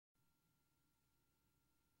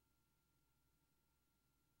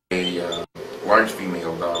large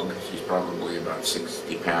female dog. She's probably about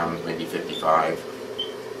 60 pounds, maybe 55,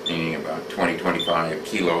 meaning about 20-25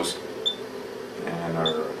 kilos. And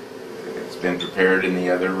it's been prepared in the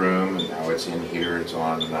other room, and now it's in here. It's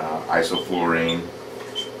on isoflurane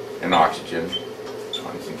and oxygen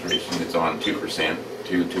concentration. It's on 2%,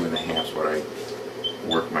 2.5 is what I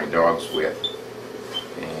work my dogs with.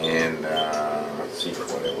 And let's see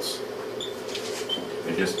what else.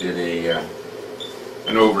 I just did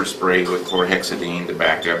an overspray with chlorhexidine to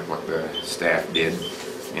back up what the staff did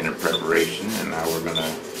in a preparation, and now we're going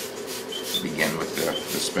to begin with the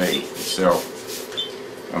spay itself.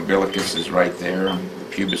 Umbilicus is right there, the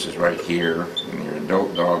pubis is right here. In your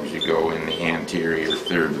adult dogs, you go in the anterior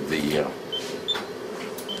third of the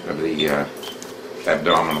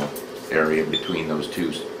abdominal area between those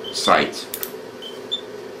two sites.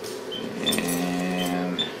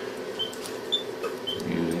 And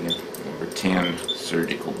using a number 10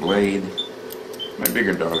 surgical blade. My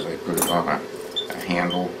bigger dogs, I put it on a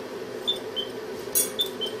handle.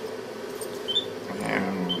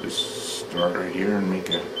 And we'll just start right here and make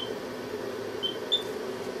a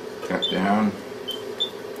cut down.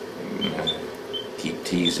 And keep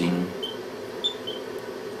teasing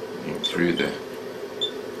through the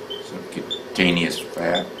subcutaneous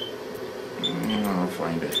fat. And I'll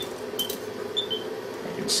find it.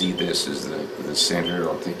 I can see this is the center.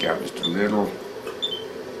 I'll take out just a little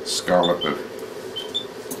scallop of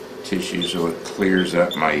tissue so it clears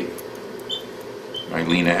up my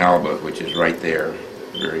Lena alba, which is right there.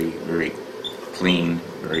 Very, very clean,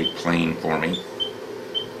 very plain for me.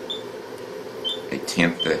 I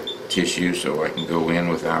tint the tissue so I can go in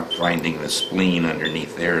without finding the spleen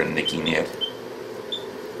underneath there and nicking it.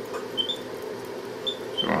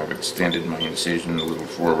 So I've extended my incision a little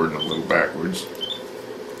forward and a little backwards.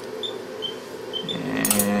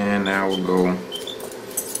 And now we'll go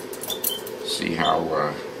see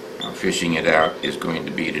how fishing it out is going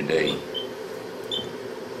to be today.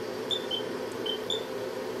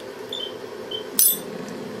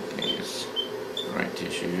 Yes, right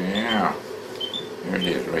tissue, yeah. There it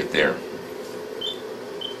is, right there.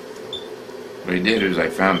 What I did is I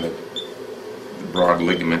found the broad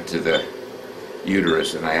ligament to the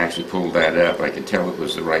uterus, and I actually pulled that up. I could tell it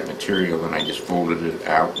was the right material, and I just folded it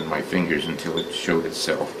out in my fingers until it showed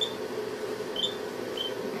itself.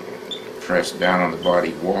 Press down on the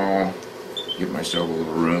body wall, give myself a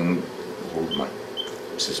little room, hold my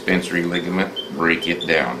suspensory ligament, break it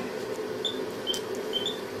down.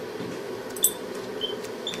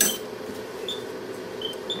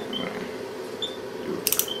 Do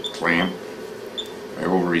a clamp. My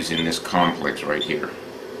ovary's in this complex right here.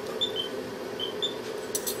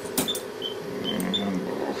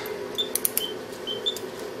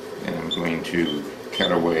 And I'm going to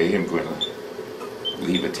cut away. I'm going to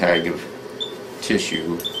leave a tag of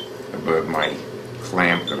tissue above my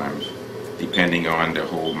clamp that I'm depending on to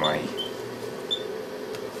hold my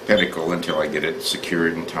pedicle until I get it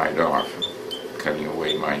secured and tied off. Cutting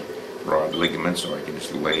away my broad ligament so I can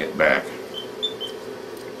just lay it back.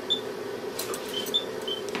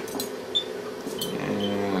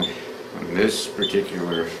 And on this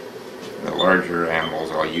particular, the larger animals,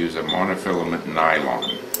 I'll use a monofilament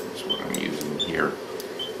nylon. That's what I'm using here.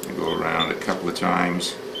 I go around a couple of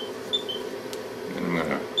times. I'm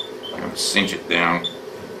going to cinch it down.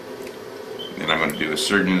 Then I'm going to do a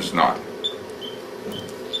surgeon's knot.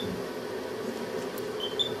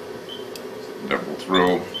 Double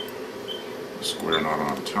throw, square knot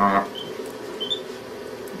on top.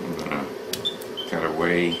 I'm going to cut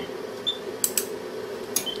away.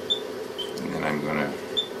 And then I'm going to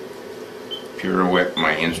pirouette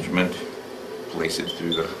my instrument, place it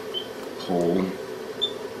through the hole,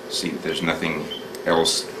 see if there's nothing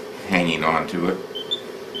else hanging onto it.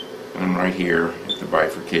 I'm right here at the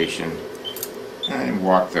bifurcation, and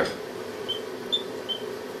walk up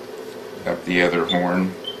the other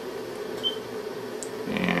horn.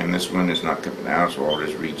 And this one is not coming out, so I'll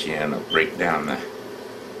just reach in, I'll break down the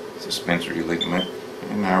suspensory ligament,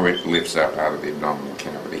 and now it lifts up out of the abdominal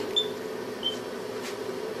cavity.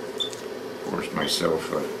 Force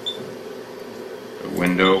myself a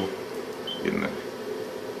window in the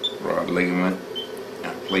broad ligament.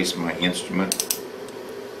 Now place my instrument,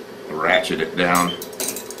 ratchet it down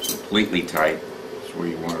completely tight. That's where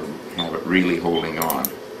you want to have it really holding on.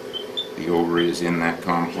 The ovary is in that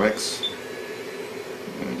complex.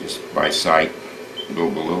 And just by sight go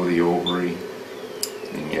below the ovary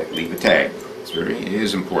and yet leave a tag. It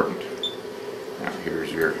is important. Now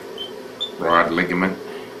here's your broad ligament.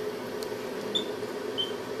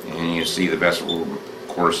 And you see the vessel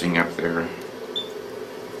coursing up there.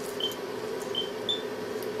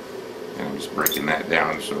 And I'm just just breaking that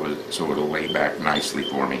down so it'll lay back nicely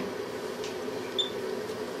for me.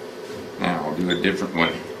 Now I'll do a different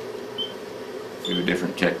one, do a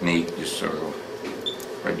different technique, just so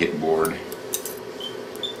if I get bored.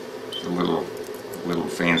 It's a little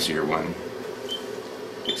fancier one.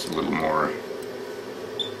 It's a little more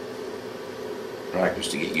practice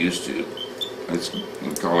to get used to.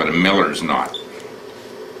 We call it a miller's knot.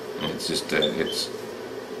 And it's just it's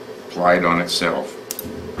applied on itself.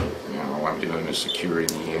 Now all I'm doing is securing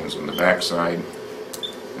the ends on the back side,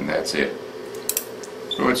 and that's it.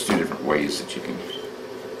 So it's two different ways that you can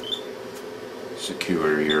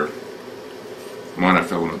secure your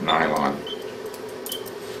monofilament nylon.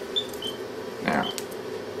 Now,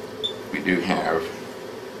 we do have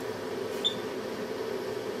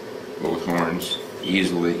both horns.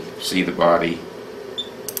 Easily see the body.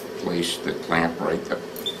 Place the clamp right up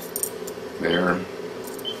there.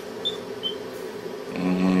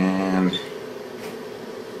 And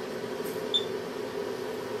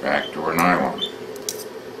back to our nylon.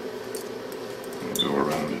 Go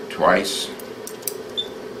around it twice.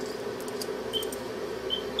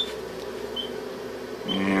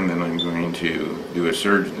 And then I'm going to do a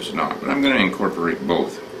surgeon's knot, but I'm going to incorporate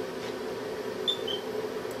both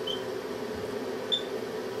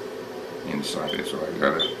inside it. So I've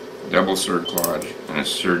got a double cerclage and a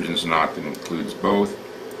surgeon's knot that includes both.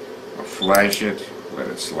 I'll flash it, let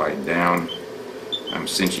it slide down. I'm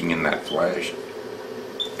cinching in that flash,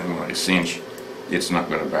 and when I cinch, it's not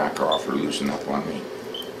going to back off or loosen up on me.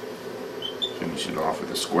 Finish it off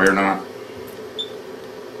with a square knot.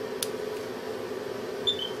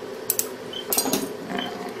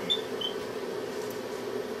 Now,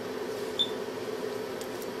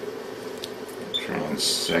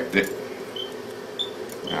 transect it.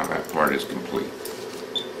 Now that part is complete.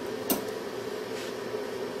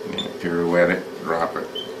 And pirouette it, drop it,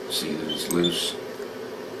 see that it's loose.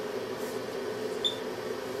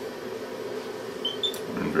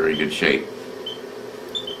 We're in very good shape.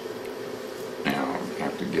 Now I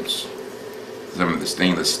have to get some of the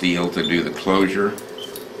stainless steel to do the closure.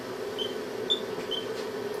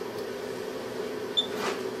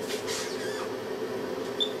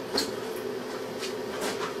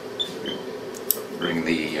 Bring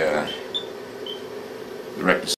the